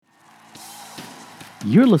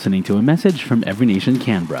You're listening to a message from Every Nation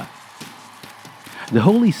Canberra. The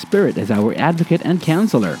Holy Spirit is our advocate and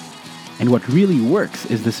counselor, and what really works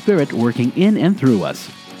is the Spirit working in and through us.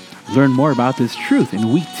 Learn more about this truth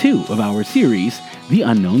in week 2 of our series, The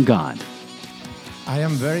Unknown God. I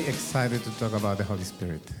am very excited to talk about the Holy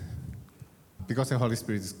Spirit because the Holy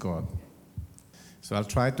Spirit is God. So I'll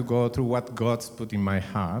try to go through what God's put in my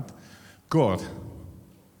heart. God.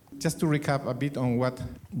 Just to recap a bit on what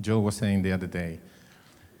Joe was saying the other day.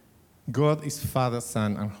 God is Father,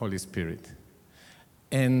 Son, and Holy Spirit.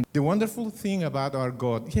 And the wonderful thing about our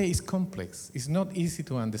God, it's complex. It's not easy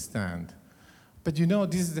to understand. But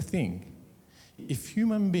this is the thing. If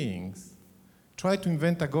human beings try to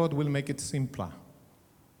invent a God, we'll make it simpler.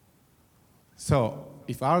 So,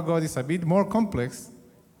 if our God is a bit more complex,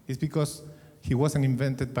 it's because he wasn't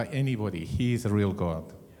invented by anybody. He is a real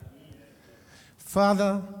God.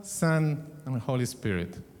 Father, Son, and Holy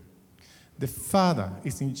Spirit. The Father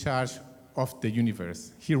is in charge of the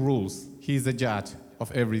universe. He rules. He is the judge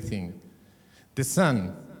of everything. The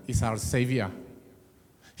Son is our Savior.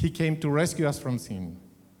 He came to rescue us from sin.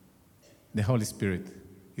 The Holy Spirit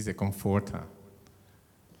is a comforter.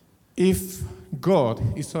 If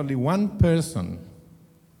God is only one person,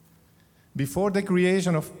 before the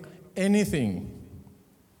creation of anything,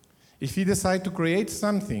 if he decides to create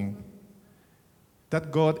something, that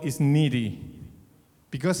God is needy,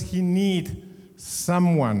 because he needs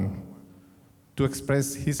someone to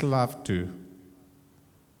express his love to.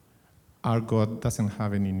 Our God doesn't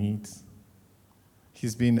have any needs.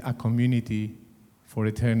 He's been a community for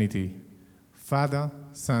eternity. Father,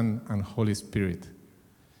 Son, and Holy Spirit,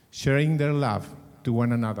 sharing their love to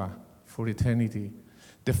one another for eternity.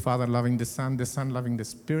 The Father loving the Son loving the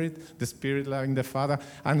Spirit loving the Father,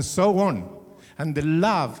 and so on. And the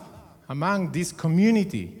love among this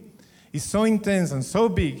community is so intense and so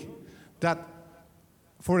big that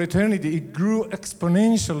for eternity it grew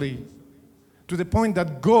exponentially to the point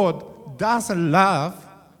that God doesn't love,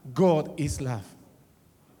 God is love.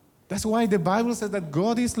 That's why the Bible says that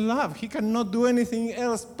God is love. He cannot do anything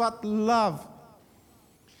else but love.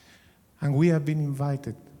 And we have been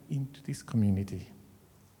invited into this community,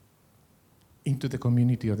 into the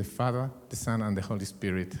community of the Father, the Son, and the Holy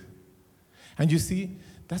Spirit. And you see,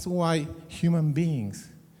 that's why human beings,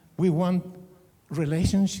 we want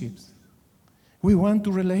relationships. We want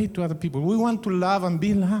to relate to other people. We want to love and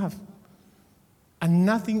be loved. And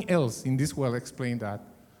nothing else in this world explains that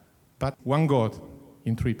but one God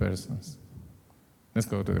in 3 persons. Let's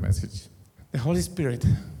go to the message. The Holy Spirit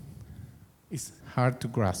is hard to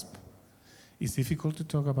grasp. It's difficult to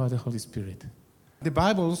talk about the Holy Spirit. The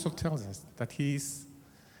Bible also tells us that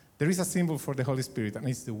there is a symbol for the Holy Spirit, and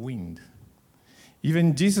it's the wind.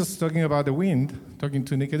 Even Jesus talking about the wind, talking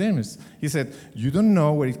to Nicodemus, he said, you don't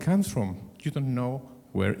know where it comes from. You don't know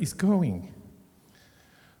where it's going.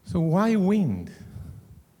 So why wind?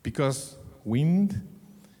 Because wind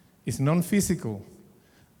is non-physical,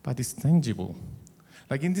 but it's tangible.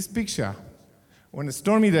 Like in this picture, on a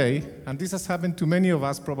stormy day, and this has happened to many of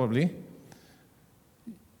us probably,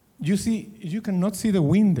 you cannot see the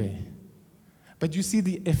wind there, but you see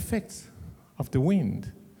the effects of the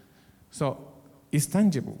wind. So it's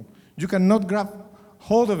tangible. You cannot grab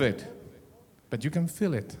hold of it, but you can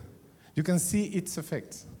feel it. You can see its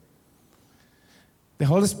effects. The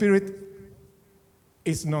Holy Spirit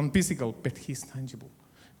is non-physical, but he's tangible.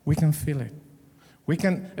 We can feel it. We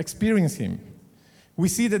can experience him. We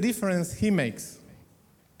see the difference he makes.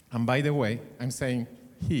 And by the way, I'm saying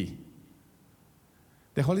he.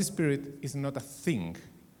 The Holy Spirit is not a thing.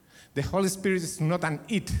 The Holy Spirit is not an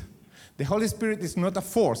it. The Holy Spirit is not a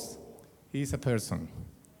force. He is a person.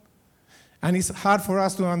 And it's hard for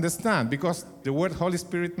us to understand because the word Holy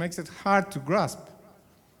Spirit makes it hard to grasp.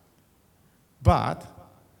 But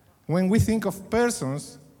when we think of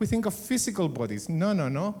persons, we think of physical bodies.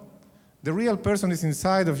 No. The real person is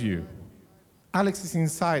inside of you. Alex is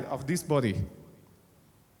inside of this body.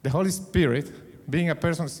 The Holy Spirit, being a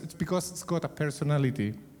person, it's because it's got a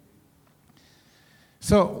personality.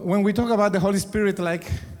 So when we talk about the Holy Spirit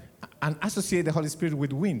and associate the Holy Spirit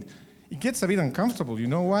with wind, it gets a bit uncomfortable. You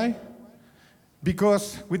know why?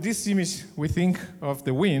 Because with this image, we think of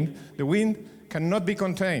the wind. The wind cannot be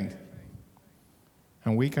contained.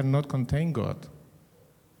 And we cannot contain God.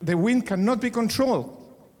 The wind cannot be controlled.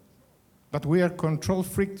 But we are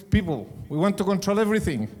control-freak people. We want to control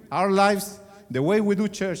everything. Our lives, the way we do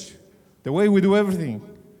church, the way we do everything.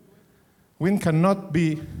 Wind cannot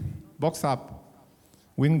be boxed up.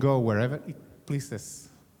 Wind go wherever it pleases.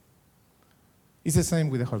 It's the same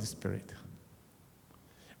with the Holy Spirit.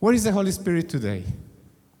 Where is the Holy Spirit today?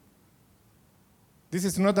 This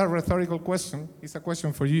is not a rhetorical question. It's a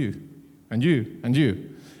question for you, and you, and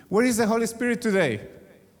you. Where is the Holy Spirit today?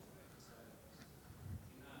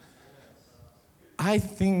 I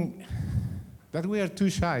think that we are too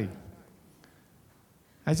shy.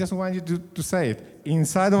 I just want you to say it.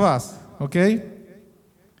 Inside of us, okay?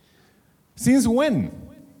 Since when?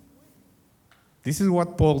 This is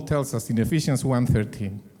what Paul tells us in Ephesians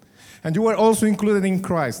 1:13. And you were also included in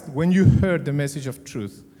Christ when you heard the message of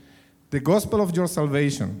truth, the gospel of your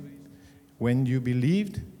salvation. When you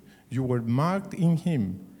believed, you were marked in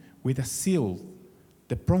him with a seal,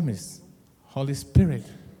 the promise, Holy Spirit.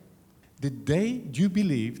 The day you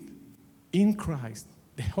believed in Christ,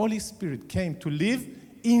 the Holy Spirit came to live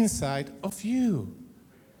inside of you.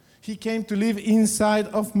 He came to live inside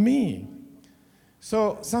of me.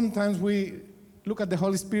 So sometimes we look at the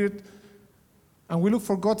Holy Spirit and we look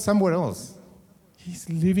for God somewhere else. He's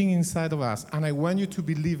living inside of us, and I want you to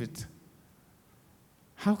believe it.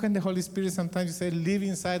 How can the Holy Spirit sometimes say, live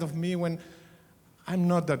inside of me when I'm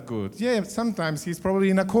not that good? Yeah, sometimes he's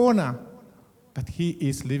probably in a corner, but he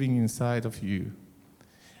is living inside of you.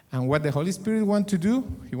 And what the Holy Spirit wants to do,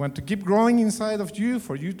 he wants to keep growing inside of you,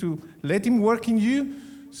 for you to let him work in you.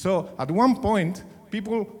 So at one point,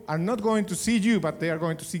 people are not going to see you, but they are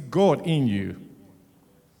going to see God in you.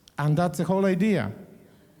 And that's the whole idea.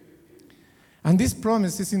 And this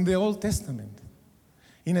promise is in the Old Testament.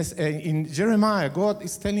 In Jeremiah, God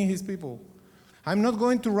is telling his people, I'm not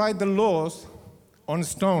going to write the laws on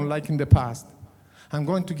stone like in the past. I'm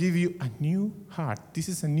going to give you a new heart. This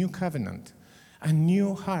is a new covenant. A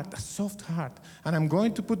new heart, a soft heart. And I'm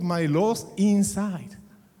going to put my laws inside.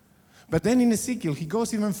 But then in Ezekiel, he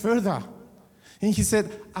goes even further. And he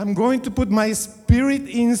said, I'm going to put my spirit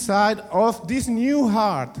inside of this new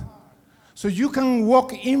heart so you can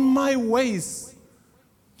walk in my ways.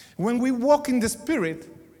 When we walk in the Spirit,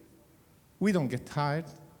 we don't get tired.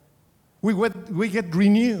 We get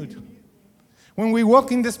renewed. When we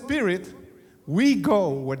walk in the Spirit, we go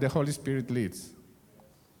where the Holy Spirit leads.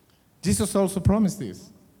 Jesus also promised this.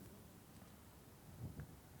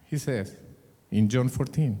 He says in John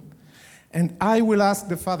 14, and I will ask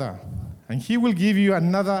the Father, and he will give you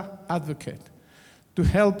another advocate to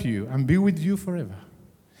help you and be with you forever.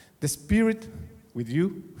 The Spirit with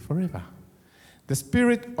you forever. The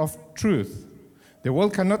Spirit of truth. The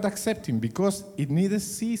world cannot accept him because it neither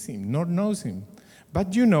sees him nor knows him.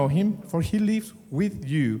 But you know him, for he lives with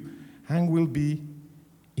you and will be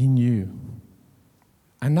in you.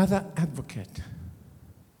 Another advocate.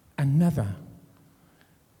 Another.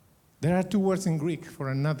 There are two words in Greek for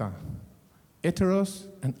another. Heteros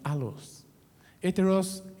and allos.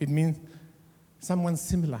 Heteros, it means someone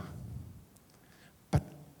similar. But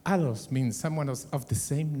allos means someone of the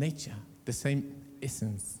same nature, the same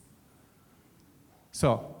essence.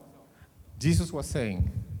 So, Jesus was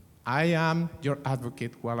saying, I am your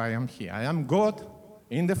advocate while I am here. I am God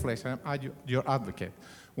in the flesh. I am your advocate.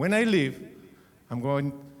 When I leave,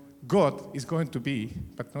 God is going to be,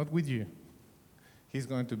 but not with you. He's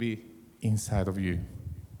going to be inside of you.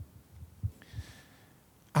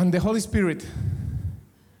 And the Holy Spirit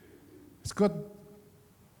has got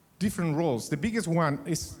different roles. The biggest one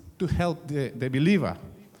is to help the believer.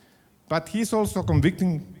 But he's also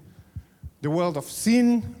convicting the world of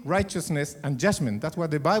sin, righteousness, and judgment. That's what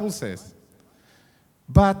the Bible says.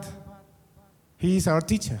 But he is our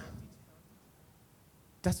teacher.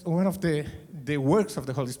 That's one of the works of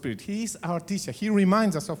the Holy Spirit. He is our teacher. He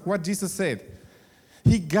reminds us of what Jesus said.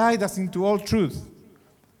 He guides us into all truth.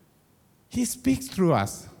 He speaks through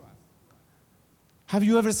us. Have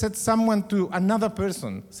you ever said someone to another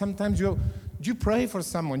person? Sometimes you pray for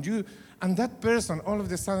someone, and that person all of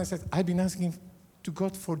a sudden says, I've been asking to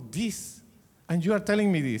God for this, and you are telling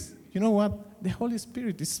me this. You know what? The Holy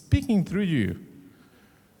Spirit is speaking through you.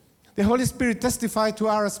 The Holy Spirit testifies to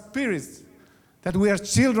our spirits that we are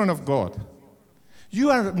children of God. You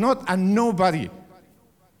are not a nobody.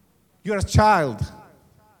 You are a child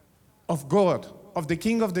of God, of the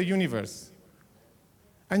King of the universe.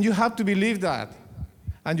 And you have to believe that.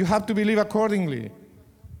 And you have to believe accordingly.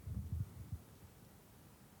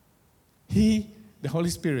 He, the Holy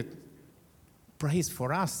Spirit, prays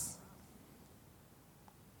for us.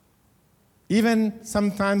 Even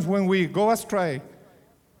sometimes when we go astray,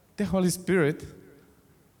 the Holy Spirit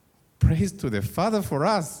prays to the Father for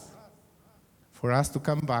us to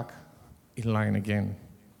come back in line again.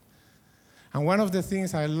 And one of the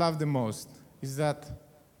things I love the most is that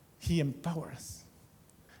He empowers us.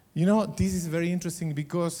 You know, this is very interesting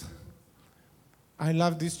because I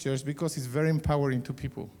love this church because it's very empowering to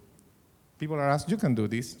people. People are asked, you can do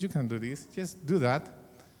this, just do that.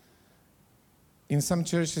 in some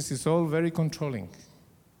churches it's all very controlling.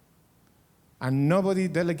 And nobody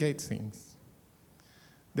delegates things.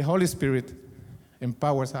 The Holy Spirit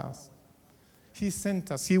empowers us. He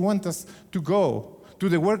sent us. He wants us to go to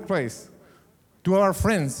the workplace, to our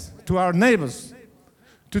friends, to our neighbors,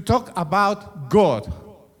 to talk about God,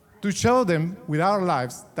 to show them with our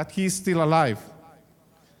lives that He is still alive.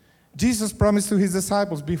 Jesus promised to His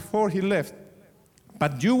disciples before He left,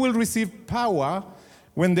 "But you will receive power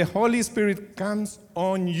when the Holy Spirit comes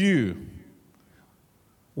on you."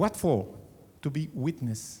 What for? To be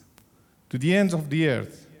witness to the ends of the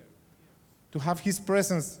earth, to have His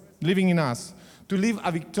presence living in us, to live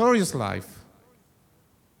a victorious life.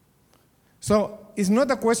 So it's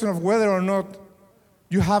not a question of whether or not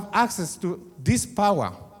you have access to this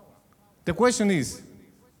power. The question is,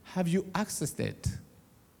 have you accessed it?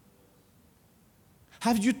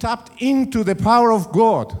 Have you tapped into the power of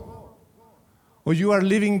God? Or you are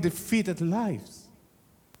living defeated lives?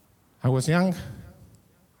 I was young,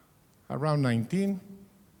 around 19,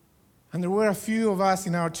 and there were a few of us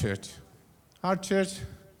in our church. Our church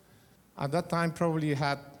at that time probably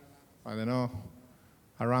had,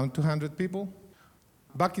 around 200 people.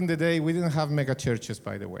 Back in the day, we didn't have mega churches,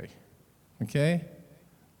 by the way. Okay?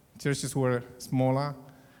 Churches were smaller.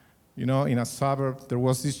 In a suburb, there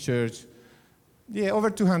was this church. Over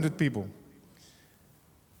 200 people.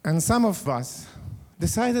 And some of us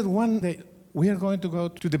decided one day, we are going to go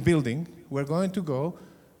to the building. We're going to go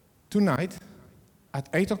tonight at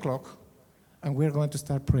 8 o'clock, and we're going to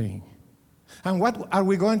start praying. And what are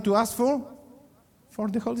we going to ask for? For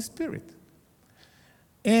the Holy Spirit.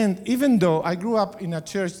 And even though I grew up in a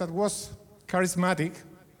church that was charismatic,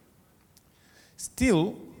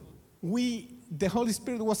 still, the Holy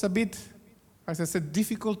Spirit was a bit, as I said,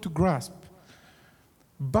 difficult to grasp.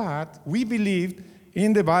 But we believed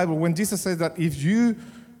in the Bible when Jesus says that if you,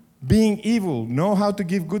 being evil, know how to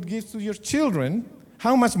give good gifts to your children,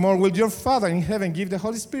 how much more will your Father in heaven give the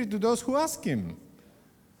Holy Spirit to those who ask Him?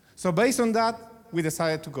 So based on that, we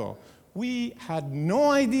decided to go. We had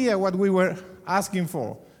no idea what we were asking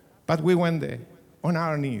for, but we went there on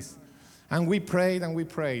our knees. And we prayed and we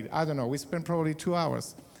prayed. I don't know, we spent probably 2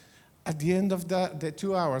 hours. At the end of the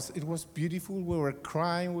 2 hours, it was beautiful. We were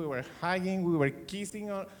crying, we were hugging, we were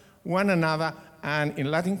kissing one another. And in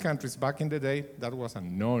Latin countries back in the day, that was a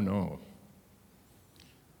no-no.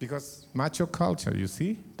 Because macho culture, you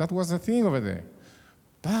see? That was the thing over there.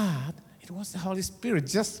 But it was the Holy Spirit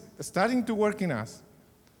just starting to work in us.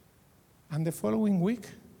 And the following week,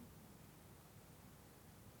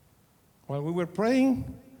 while we were praying,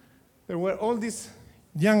 there were all these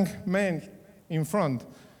young men in front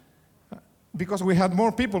because we had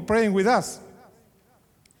more people praying with us.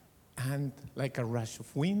 And like a rush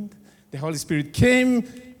of wind, the Holy Spirit came,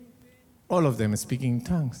 all of them speaking in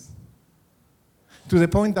tongues. To the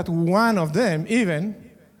point that one of them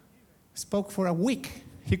even spoke for a week.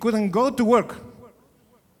 He couldn't go to work.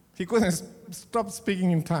 He couldn't stop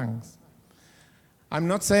speaking in tongues. I'm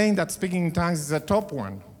not saying that speaking in tongues is a top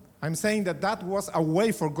one. I'm saying that that was a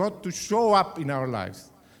way for God to show up in our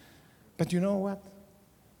lives. But you know what?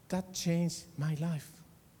 That changed my life.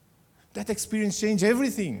 That experience changed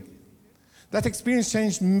everything. That experience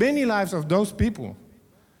changed many lives of those people.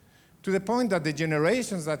 To the point that the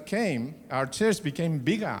generations that came, our church became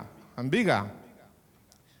bigger and bigger.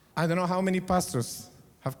 I don't know how many pastors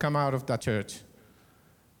have come out of that church,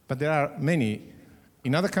 but there are many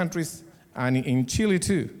in other countries and in Chile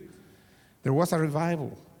too. There was a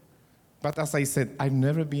revival. But as I said, I've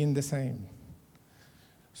never been the same.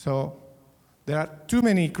 So there are too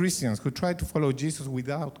many Christians who try to follow Jesus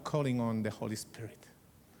without calling on the Holy Spirit.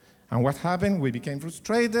 And what happened? We became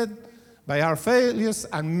frustrated by our failures,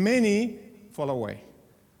 and many fall away.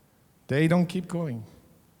 They don't keep going.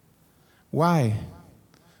 Why?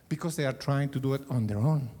 Because they are trying to do it on their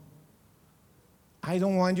own. I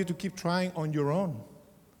don't want you to keep trying on your own.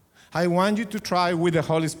 I want you to try with the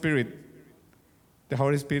Holy Spirit. The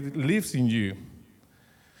Holy Spirit lives in you.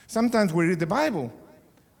 Sometimes we read the Bible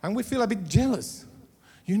and we feel a bit jealous.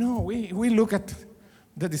 We look at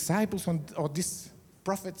the disciples or these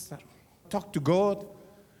prophets that talk to God,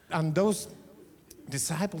 and those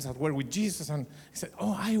disciples that were with Jesus, and he said,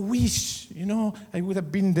 I wish, I would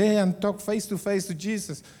have been there and talked face to face to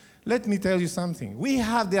Jesus. Let me tell you something. We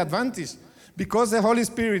have the advantage because the Holy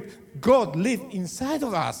Spirit, God, lived inside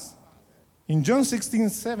of us. In John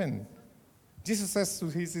 16:7, Jesus says to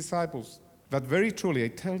his disciples, "But very truly I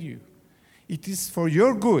tell you, it is for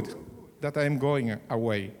your good that I am going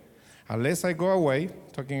away. Unless I go away,"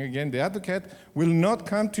 talking again, "the advocate will not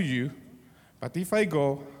come to you, but if I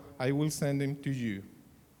go, I will send him to you."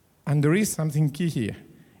 And there is something key here.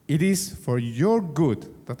 It is for your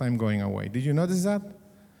good that I'm going away. Did you notice that?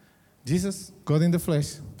 Jesus, God in the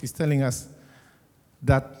flesh, is telling us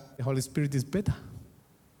that the Holy Spirit is better.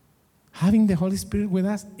 Having the Holy Spirit with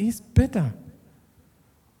us is better.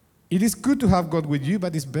 It is good to have God with you,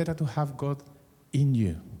 but it's better to have God in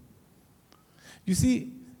you. You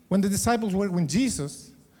see, when the disciples were with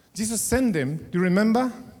Jesus sent them, do you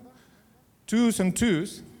remember? 2s and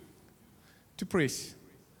 2s to preach.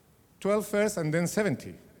 12 first and then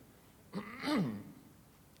 70.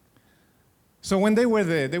 So when they were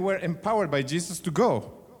there, they were empowered by Jesus to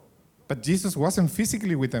go. But Jesus wasn't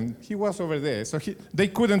physically with them. He was over there. So they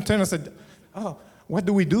couldn't turn and say, oh, what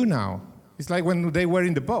do we do now? It's like when they were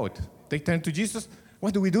in the boat. They turned to Jesus,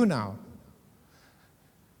 what do we do now?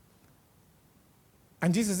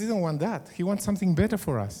 And Jesus didn't want that. He wants something better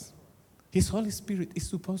for us. His Holy Spirit is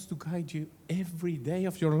supposed to guide you every day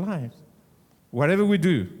of your life, whatever we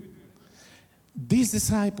do. These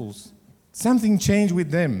disciples, something changed with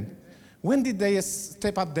them. When did they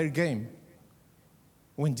step up their game?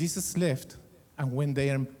 When Jesus left and when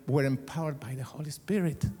they were empowered by the Holy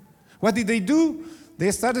Spirit. What did they do?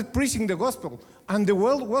 They started preaching the gospel, and the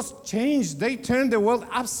world was changed. They turned the world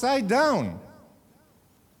upside down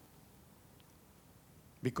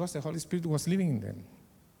because the Holy Spirit was living in them.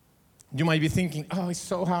 You might be thinking, oh, it's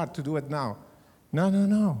so hard to do it now.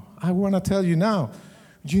 No. I want to tell you now.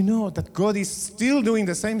 You know that God is still doing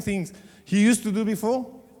the same things He used to do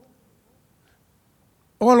before?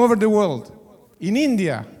 All over the world. In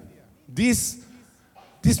India, this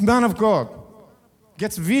man of God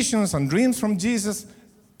gets visions and dreams from Jesus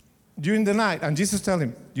during the night. And Jesus tells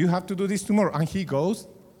him, you have to do this tomorrow. And he goes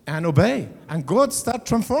and obeys. And God starts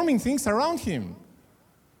transforming things around him.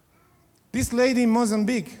 This lady in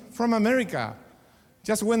Mozambique from America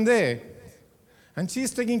just went there. And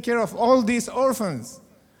she's taking care of all these orphans.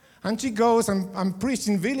 And she goes and preaches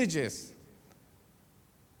in villages.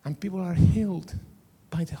 And people are healed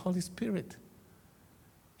by the Holy Spirit.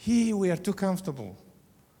 Here we are too comfortable.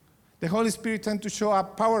 The Holy Spirit tends to show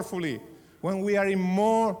up powerfully when we are in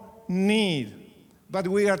more need. But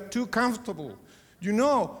we are too comfortable. You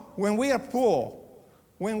know, when we are poor,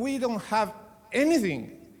 when we don't have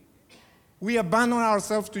anything, we abandon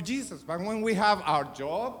ourselves to Jesus. But when we have our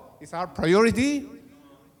job, it's our priority.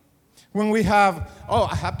 When we have,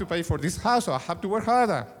 I have to pay for this house, or I have to work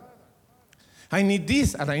harder. I need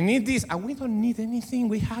this, and I need this. And we don't need anything.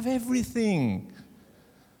 We have everything.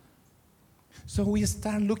 So we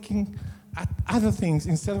start looking at other things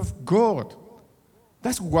instead of God.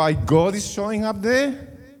 That's why God is showing up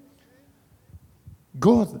there.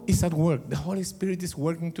 God is at work. The Holy Spirit is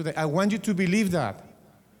working today. I want you to believe that.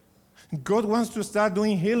 God wants to start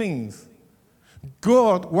doing healings.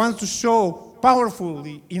 God wants to show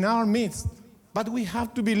powerfully in our midst. But we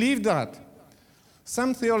have to believe that.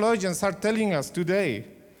 Some theologians are telling us today,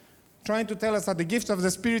 trying to tell us that the gift of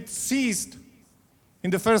the Spirit ceased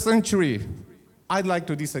in the first century. I'd like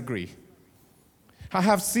to disagree. I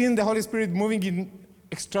have seen the Holy Spirit moving in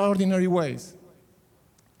extraordinary ways.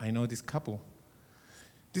 I know this couple.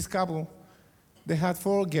 This couple, they had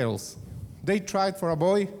 4 girls. They tried for a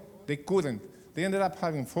boy. They couldn't. They ended up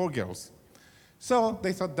having 4 girls. So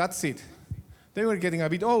they thought, that's it. They were getting a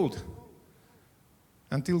bit old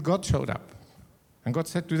until God showed up. And God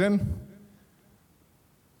said to them,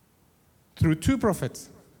 through 2 prophets,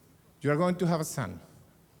 you are going to have a son.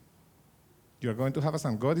 You are going to have a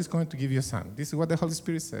son. God is going to give you a son. This is what the Holy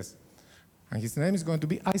Spirit says. And his name is going to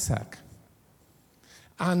be Isaac.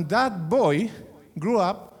 And that boy grew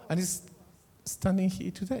up and is standing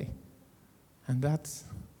here today. And that's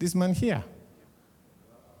this man here.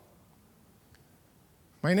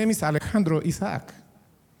 My name is Alejandro Isaac.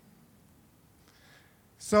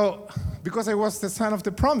 So, because I was the son of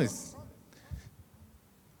the promise,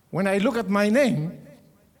 when I look at my name,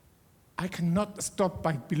 I cannot stop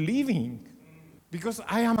by believing, because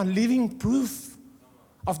I am a living proof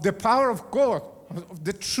of the power of God, of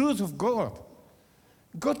the truth of God.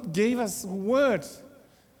 God gave us words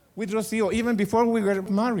with Rocio, even before we were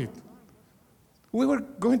married. We were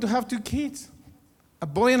going to have 2 kids, a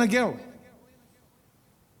boy and a girl.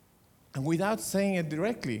 And without saying it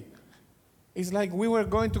directly, it's like we were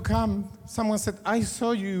going to come. Someone said, I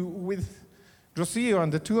saw you with Rocio,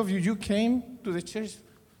 and the 2 of you came to the church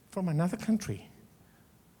from another country.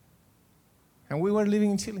 And we were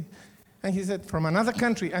living in Chile. And he said, from another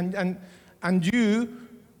country, and you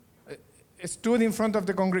stood in front of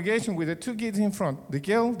the congregation with the 2 kids in front, the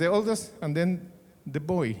girl, the oldest, and then the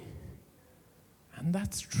boy. And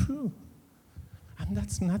that's true. And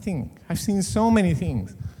that's nothing. I've seen so many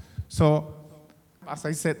things. So, as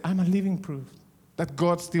I said, I'm a living proof that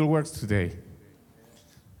God still works today.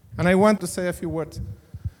 And I want to say a few words,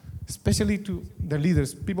 especially to the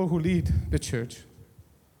leaders, people who lead the church.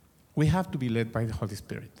 We have to be led by the Holy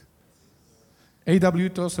Spirit. A.W.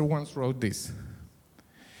 Tozer once wrote this: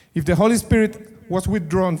 if the Holy Spirit was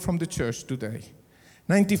withdrawn from the church today,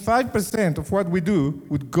 95% of what we do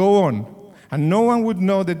would go on, and no one would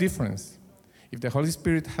know the difference. If the Holy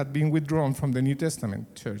Spirit had been withdrawn from the New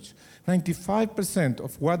Testament church, 95%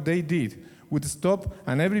 of what they did would stop,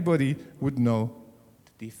 and everybody would know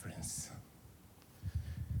the difference.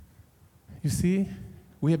 You see,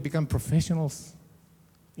 we have become professionals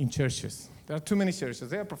in churches. There are too many churches.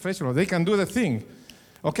 They are professionals. They can do the thing.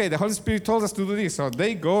 Okay, the Holy Spirit told us to do this, so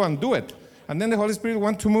they go and do it. And then the Holy Spirit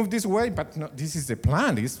wants to move this way, but no, this is the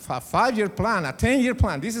plan. It's a 5-year plan, a 10-year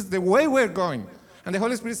plan. This is the way we're going. And the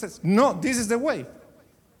Holy Spirit says, no, this is the way.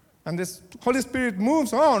 And the Holy Spirit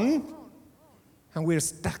moves on, and we're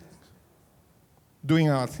stuck doing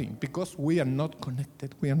our thing because we are not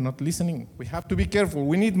connected. We are not listening. We have to be careful.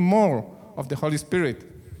 We need more of the Holy Spirit.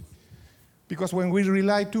 Because when we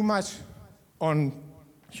rely too much on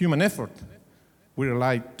human effort, we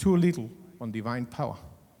rely too little on divine power.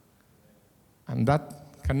 And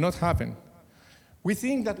that cannot happen. We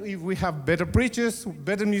think that if we have better preachers,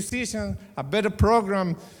 better musicians, a better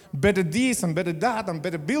program, better this and better that, and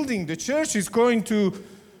better building, the church is going to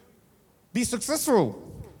be successful.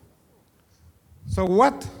 So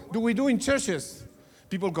what do we do in churches?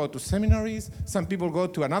 People go to seminaries. Some people go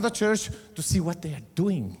to another church to see what they are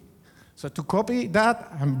doing. So to copy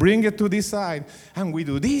that and bring it to this side, and we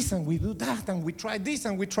do this and we do that, and we try this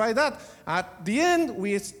and we try that. At the end,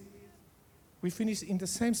 we finish in the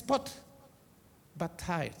same spot, but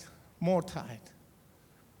tired, more tired,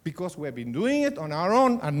 because we have been doing it on our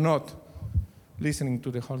own and not listening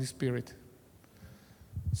to the Holy Spirit.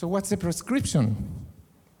 So what's the prescription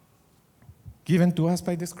given to us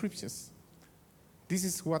by the Scriptures? This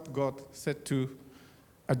is what God said to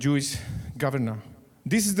a Jewish governor.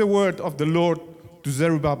 This is the word of the Lord to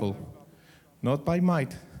Zerubbabel, not by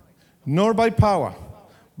might, nor by power,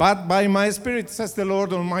 but by my Spirit, says the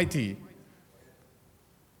Lord Almighty.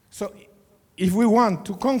 So if we want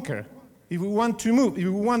to conquer, if we want to move, if we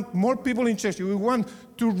want more people in church, if we want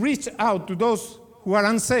to reach out to those who are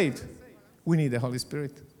unsaved, we need the Holy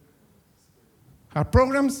Spirit. Our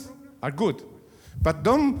programs are good, but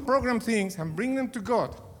don't program things and bring them to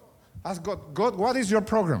God. Ask God, God, what is your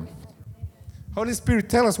program? Holy Spirit,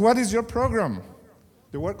 tell us, what is your program?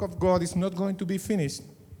 The work of God is not going to be finished,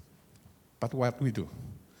 but what we do.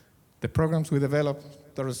 The programs we develop,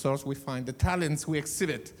 the resources we find, the talents we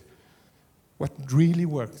exhibit. What really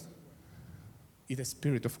works is the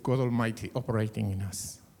Spirit of God Almighty operating in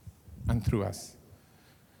us and through us.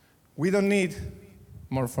 We don't need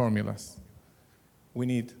more formulas. We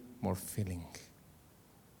need more filling.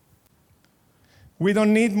 We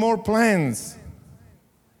don't need more plans.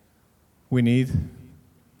 We need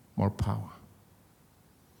more power.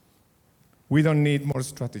 We don't need more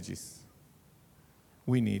strategies.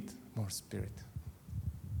 We need more Spirit.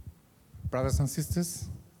 Brothers and sisters,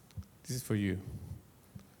 this is for you.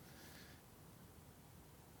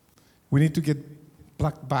 We need to get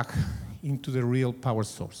plugged back into the real power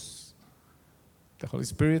source. The Holy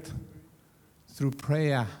Spirit, through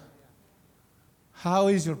prayer. How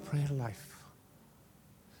is your prayer life?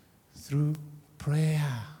 Through prayer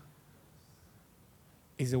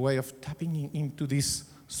is a way of tapping into this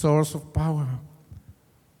source of power.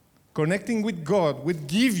 Connecting with God will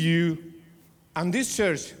give you and this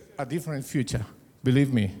church a different future,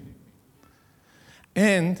 believe me.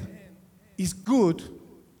 And it's good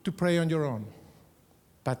to pray on your own,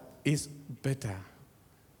 but it's better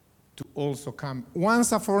to also come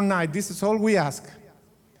once a fortnight, this is all we ask,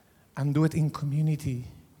 and do it in community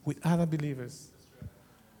with other believers.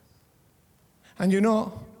 And you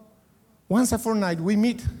know, once a fortnight we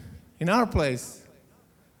meet in our place,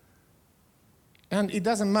 and it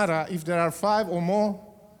doesn't matter if there are 5 or more,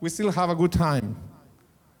 we still have a good time.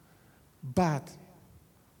 But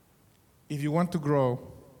if you want to grow,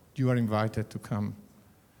 you are invited to come.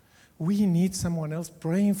 We need someone else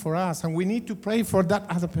praying for us, and we need to pray for that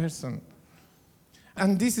other person.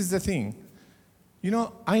 And this is the thing. You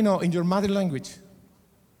know, I know in your mother language,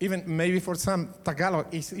 even maybe for some,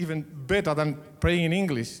 Tagalog is even better than praying in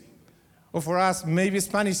English. Or for us, maybe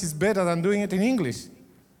Spanish is better than doing it in English.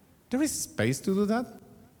 There is space to do that.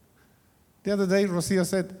 The other day, Rocio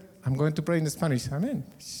said, I'm going to pray in Spanish. Amen.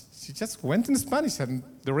 She just went in Spanish, and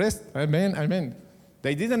the rest, amen, amen.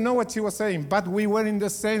 They didn't know what she was saying, but we were in the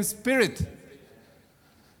same spirit.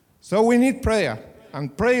 So we need prayer,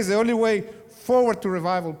 and prayer is the only way forward to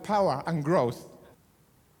revival, power, and growth.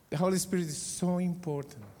 The Holy Spirit is so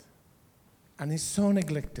important. And it's so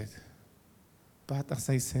neglected. But as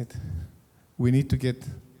I said, we need to get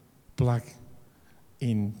plugged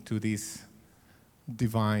into this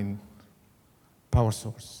divine power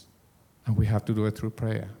source. And we have to do it through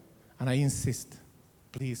prayer. And I insist,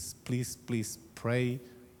 please, please, please, pray,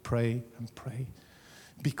 pray, and pray.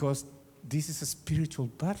 Because this is a spiritual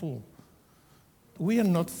battle. We are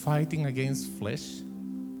not fighting against flesh.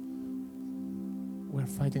 We are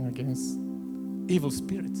fighting against evil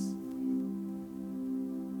spirits.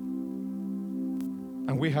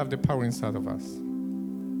 And we have the power inside of us.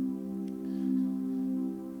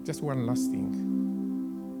 Just one last thing.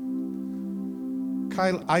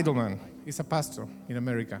 Kyle Idleman is a pastor in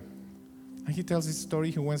America. And he tells his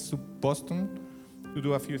story. He went to Boston to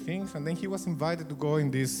do a few things, and then he was invited to go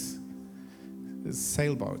in this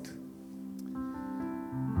sailboat.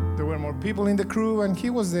 There were more people in the crew, and he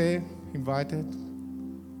was there, invited.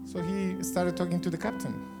 So he started talking to the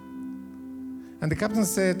captain. And the captain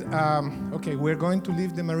said, okay, we're going to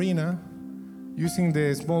leave the marina using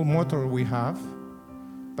the small motor we have,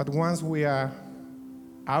 but once we are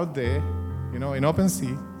out there, in open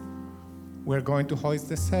sea, we're going to hoist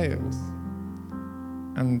the sails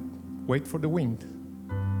and wait for the wind.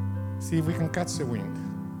 See if we can catch the wind.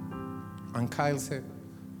 And Kyle said,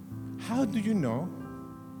 how do you know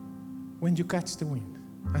when you catch the wind?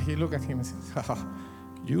 And he looked at him and said,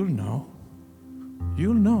 you'll know.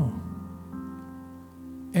 You'll know.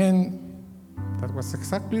 And that was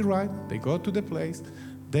exactly right. They go to the place.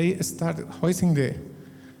 They started hoisting the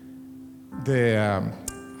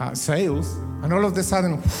sails, and all of a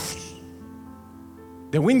sudden, whoosh,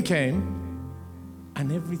 the wind came,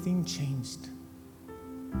 and everything changed.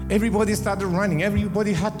 Everybody started running.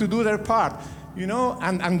 Everybody had to do their part,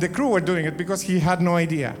 and the crew were doing it because he had no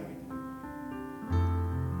idea.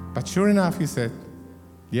 But sure enough, he said,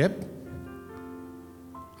 yep,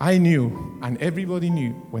 I knew, and everybody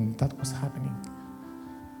knew when that was happening.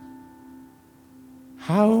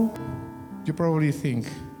 How, you probably think,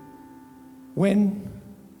 when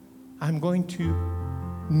I'm going to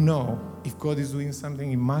know if God is doing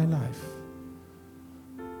something in my life,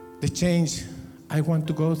 the change I want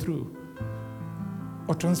to go through,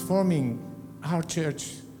 or transforming our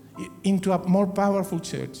church into a more powerful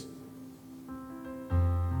church,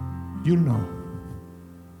 you'll know.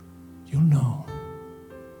 You'll know.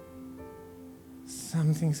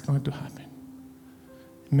 Something's going to happen.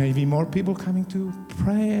 Maybe more people coming to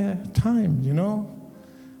prayer time,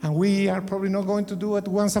 And we are probably not going to do it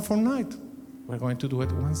once a fortnight. We're going to do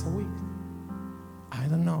it once a week. I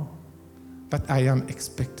don't know. But I am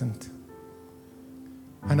expectant.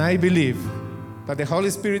 And I believe that the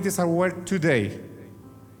Holy Spirit is at work today.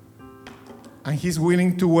 And He's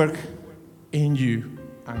willing to work in you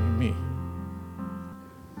and in me.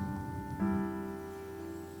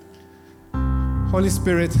 Holy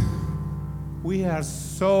Spirit, we are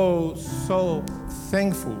so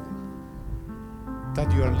thankful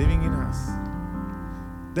that you are living in us,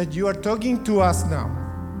 that you are talking to us now.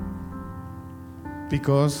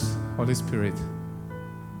 Because, Holy Spirit,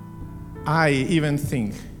 I even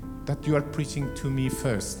think that you are preaching to me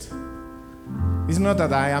first. It's not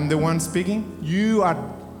that I am the one speaking, you are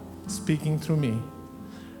speaking through me.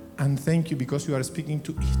 And thank you because you are speaking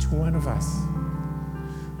to each one of us.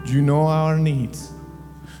 You know our needs.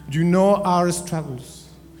 You know our struggles.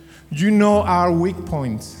 You know our weak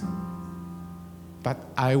points. But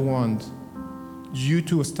I want you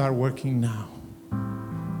to start working now.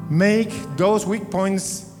 Make those weak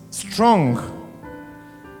points strong.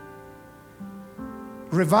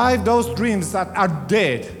 Revive those dreams that are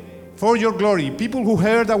dead for your glory. People who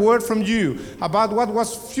heard a word from you about what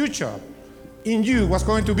was future in you was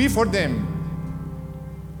going to be for them.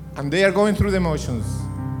 And they are going through the motions.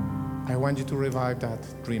 I want you to revive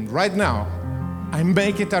that dream right now and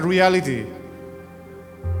make it a reality.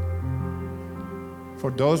 For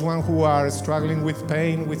those one who are struggling with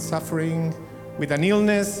pain, with suffering, with an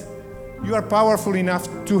illness, you are powerful enough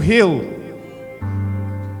to heal.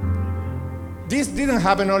 This didn't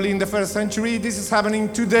happen only in the first century, this is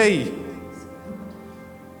happening today.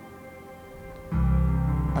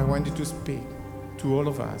 I want you to speak to all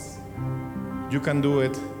of us. You can do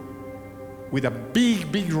it with a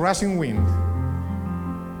big rushing wind,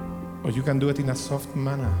 or you can do it in a soft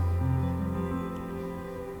manner.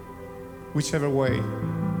 Whichever way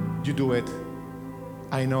you do it,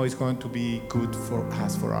 I know it's going to be good for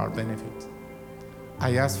us, for our benefit.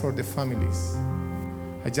 I ask for the families.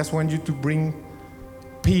 I just want you to bring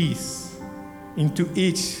peace into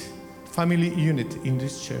each family unit in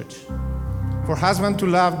this church. For husbands to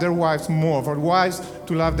love their wives more, for wives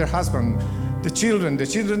to love their husband, the children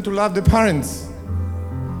to love the parents.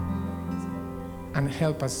 and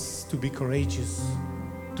help us to be courageous,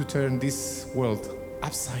 to turn this world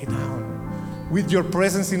upside down with your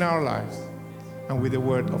presence in our lives and with the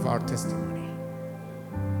word of our testimony.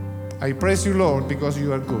 I praise you, Lord, because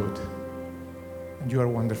you are good and you are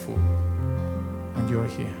wonderful and you are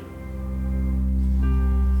here.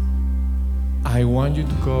 I want you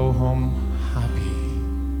to go home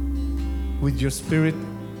happy with your spirit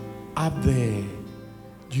up there.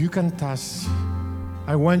 You can touch.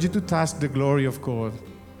 I want you to touch the glory of God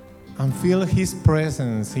and feel His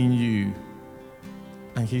presence in you.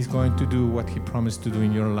 And He's going to do what He promised to do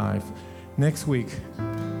in your life. Next week,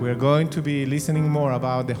 we're going to be listening more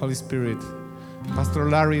about the Holy Spirit. Pastor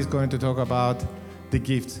Larry is going to talk about the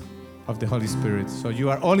gift of the Holy Spirit. So you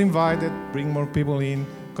are all invited. Bring more people in.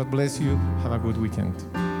 God bless you. Have a good weekend.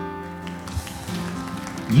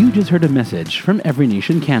 You just heard a message from Every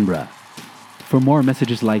Nation Canberra. For more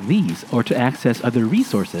messages like these or to access other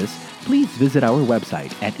resources, please visit our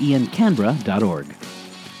website at iancanberra.org.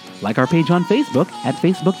 Like our page on Facebook at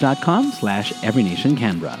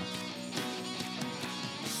facebook.com/everynationcanberra.